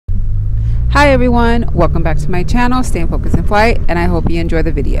Hi everyone, welcome back to my channel, Stay in Focus in Flight, and I hope you enjoy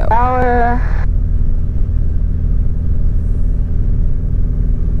the video.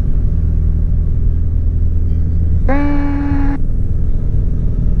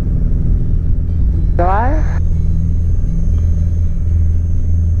 July?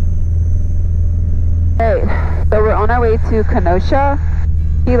 Hey, so we're on our way to Kenosha,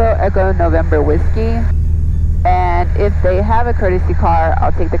 Kilo Echo November Whiskey. And if they have a courtesy car,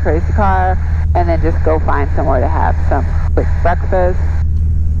 I'll take the courtesy car and then just go find somewhere to have some quick breakfast.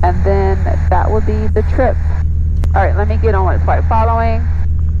 And then that will be the trip. All right, let me get on with flight following.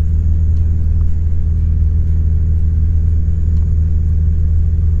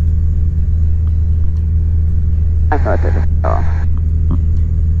 I'm north of the hill.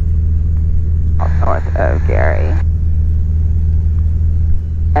 North of Gary.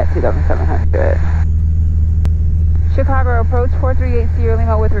 At 2,700. Chicago approach 438 Sierra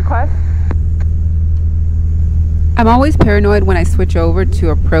Lima with request. I'm always paranoid when I switch over to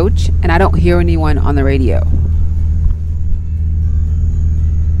approach and I don't hear anyone on the radio.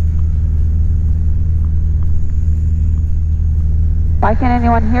 Why can't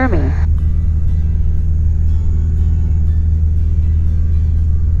anyone hear me?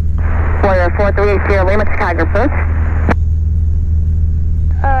 Warrior 438 Sierra Lima, Chicago approach.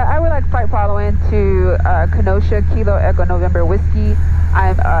 I would like flight following to Kenosha, Kilo Echo November Whiskey.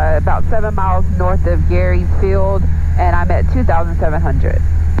 I'm about 7 miles north of Gary's Field, and I'm at 2,700.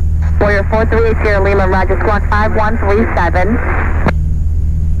 Warrior 438 Sierra Lima, Roger, squawk 5137.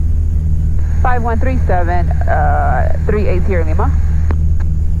 5137, 38 Sierra Lima.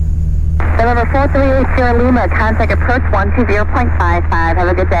 November 438 Sierra Lima, contact approach 120.55. Have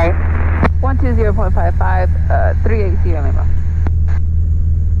a good day. 120.55, 38 Sierra Lima.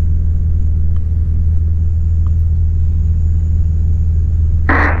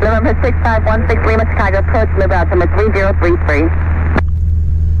 November 6516 Lima, Chicago approach, live altimeter 3033.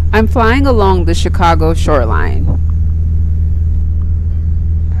 I'm flying along the Chicago shoreline.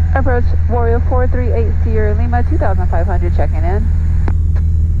 Approach Warrior 438 Sierra Lima, 2,500, checking in.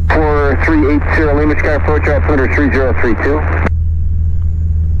 438 Sierra Lima, Chicago approach, altimeter 3032.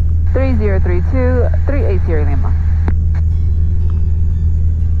 3032, 38 Sierra Lima.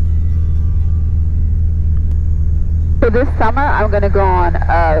 So this summer, I'm going to go on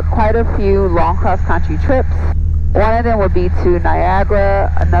quite a few long cross-country trips. One of them will be to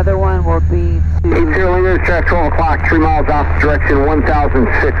Niagara. Another one will be to... 8 Sierra Lima, track 12 o'clock, 3 miles off direction,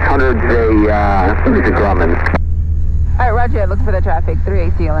 1,600 to Grumman. All right, roger, looking for the traffic,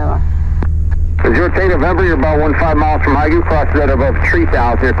 38 Sierra Lima. 08 November, you're about 15 miles from Highview, cross that above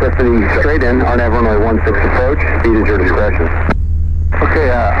 3,000, you're clipping straight in, RNAV runway 16 approach, speed is your discretion.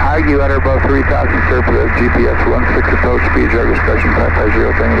 Okay, Highview at or above 3,000, sir, for the GPS 16 approach, speed your discretion,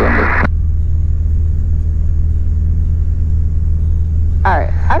 550, Tango November.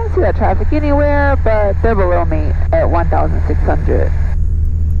 Alright, I don't see that traffic anywhere, but they're below me at 1,600.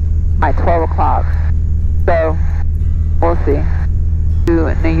 My 12 o'clock. So, we'll see.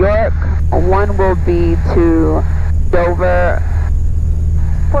 To New York, one will be to Dover.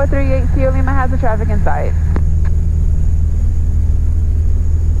 438 Sierra Lima has the traffic in sight.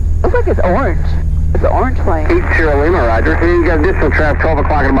 Looks like it's orange. It's an orange plane. 8 Sierra Lima, roger. Here you got additional traffic, 12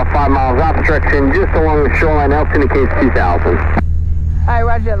 o'clock and about 5 miles off direction, just along the shoreline, else indicates 2,000. Alright,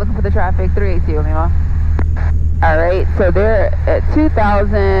 roger, looking for the traffic, 38 Sierra Lima. Alright, so they're at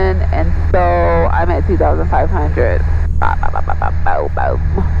 2,000, and so I'm at 2,500.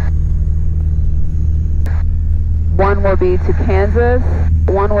 One will be to Kansas,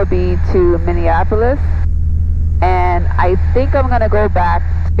 one will be to Minneapolis, and I think I'm going to go back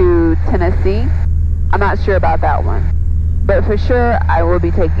to Tennessee. I'm not sure about that one, but for sure I will be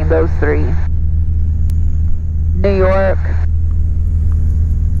taking those three. New York,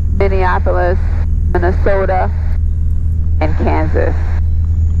 Minneapolis, Minnesota, and Kansas.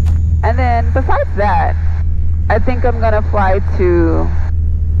 And then besides that, I think I'm gonna fly to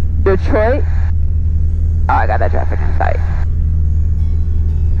Detroit. Oh, I got that traffic in sight.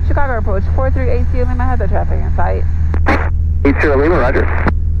 Chicago approach 438 Sierra Lima has that traffic in sight. 8 Sierra Lima, roger.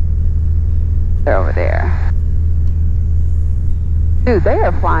 They're over there. Dude, they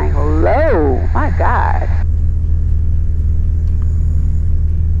are flying low. My God.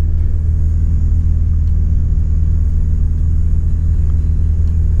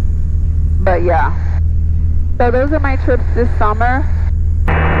 But yeah. So those are my trips this summer.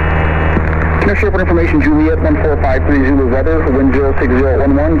 Commissioner, for information, Juliet 1453 Zulu weather, wind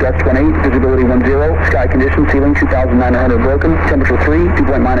 06011, gust 18, visibility 10, sky conditions, ceiling 2,900 broken, temperature 3, dew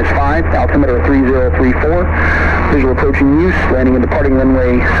point -5, altimeter 3034, visual approaching use, landing and departing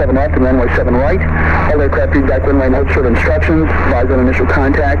runway 7 left and runway 7 right, all aircraft feedback runway and hold short instructions, advise on initial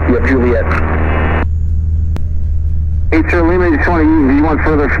contact, you have Juliet. 8 Sierra Lima, do you want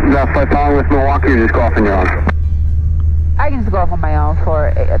further flight following with Milwaukee or just go off on your own? I can just go off on my own for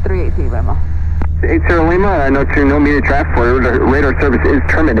a 38 Lima. 8 Sierra Lima, I know to no media traffic for the radar service is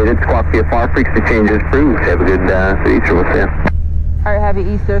terminated. Squawk VFR, frequency changes approved. Have a good Easter with you. Alright, happy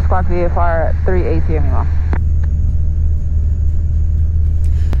Easter, Squawk VFR 38 Lima.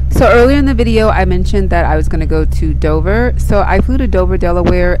 So earlier in the video, I mentioned that I was going to go to Dover. So I flew to Dover,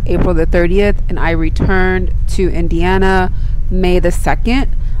 Delaware, April the 30th, and I returned to Indiana May the 2nd.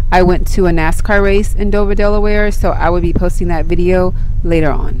 I went to a NASCAR race in Dover, Delaware, so I will be posting that video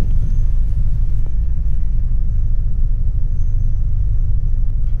later on.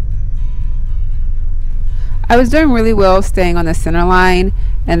 I was doing really well staying on the center line,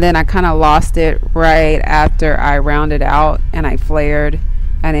 and then I kind of lost it right after I rounded out and I flared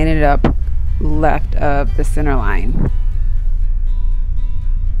and ended up left of the center line.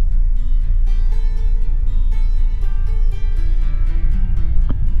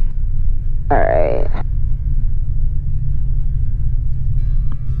 All right.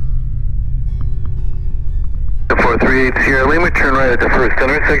 The 438 Sierra Lima, turn right at the first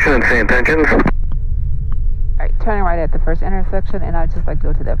intersection and say intentions. All right, turning right at the first intersection, and I'd just like to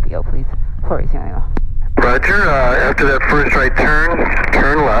go to that field, please. 438 Sierra Lima. Roger, after that first right turn,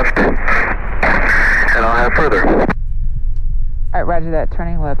 turn left, and I'll have further. All right, roger that,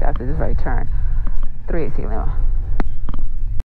 turning left after this right turn. 38 Lima.